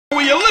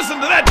you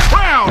listen to that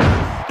crowd?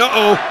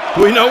 Uh-oh,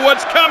 we know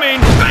what's coming.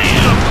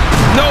 Bam!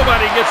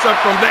 Nobody gets up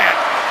from that.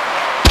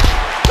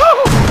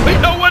 Oh, we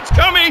know what's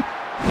coming.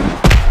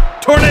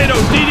 Tornado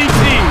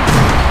DDT.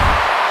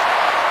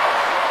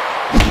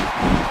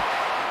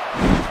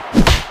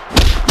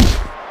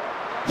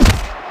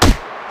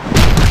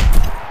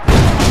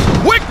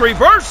 Quick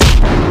reverse.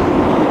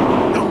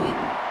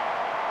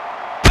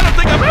 I don't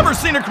think I've ever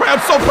seen a crowd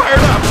so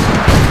fired up.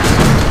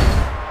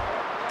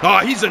 Oh,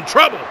 he's in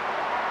trouble.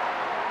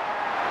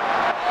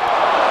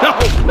 No,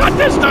 not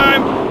this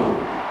time.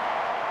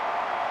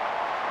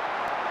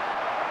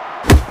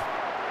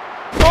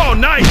 Oh,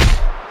 nice.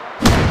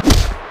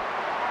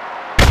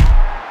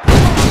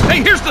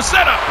 Hey, here's the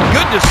setup.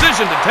 Good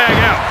decision to tag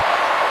out.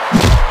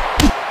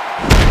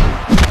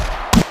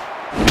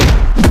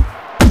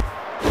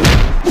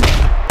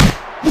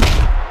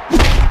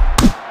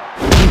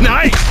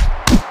 Nice.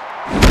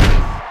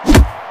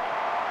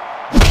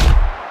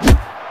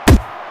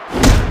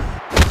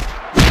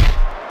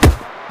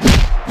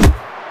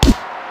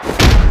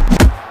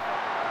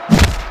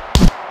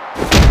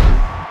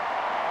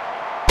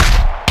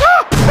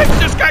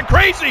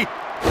 Crazy!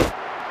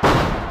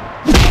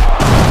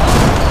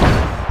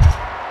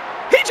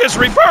 He just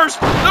reversed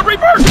the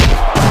reverse!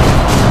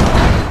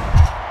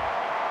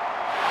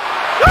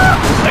 Ah,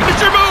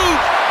 signature move!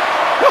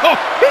 Oh,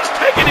 he's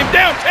taking him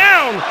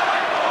downtown!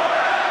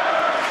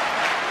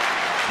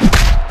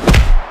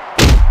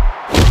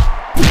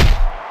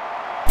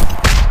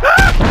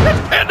 Ah,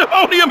 it's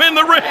pandemonium in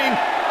the ring!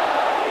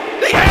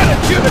 The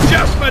attitude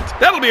adjustment!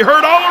 That'll be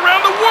heard all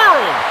around the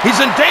world! He's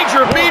in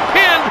danger of being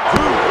pinned!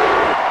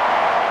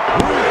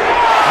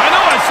 I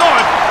know I saw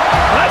it,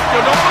 but I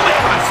still don't believe it.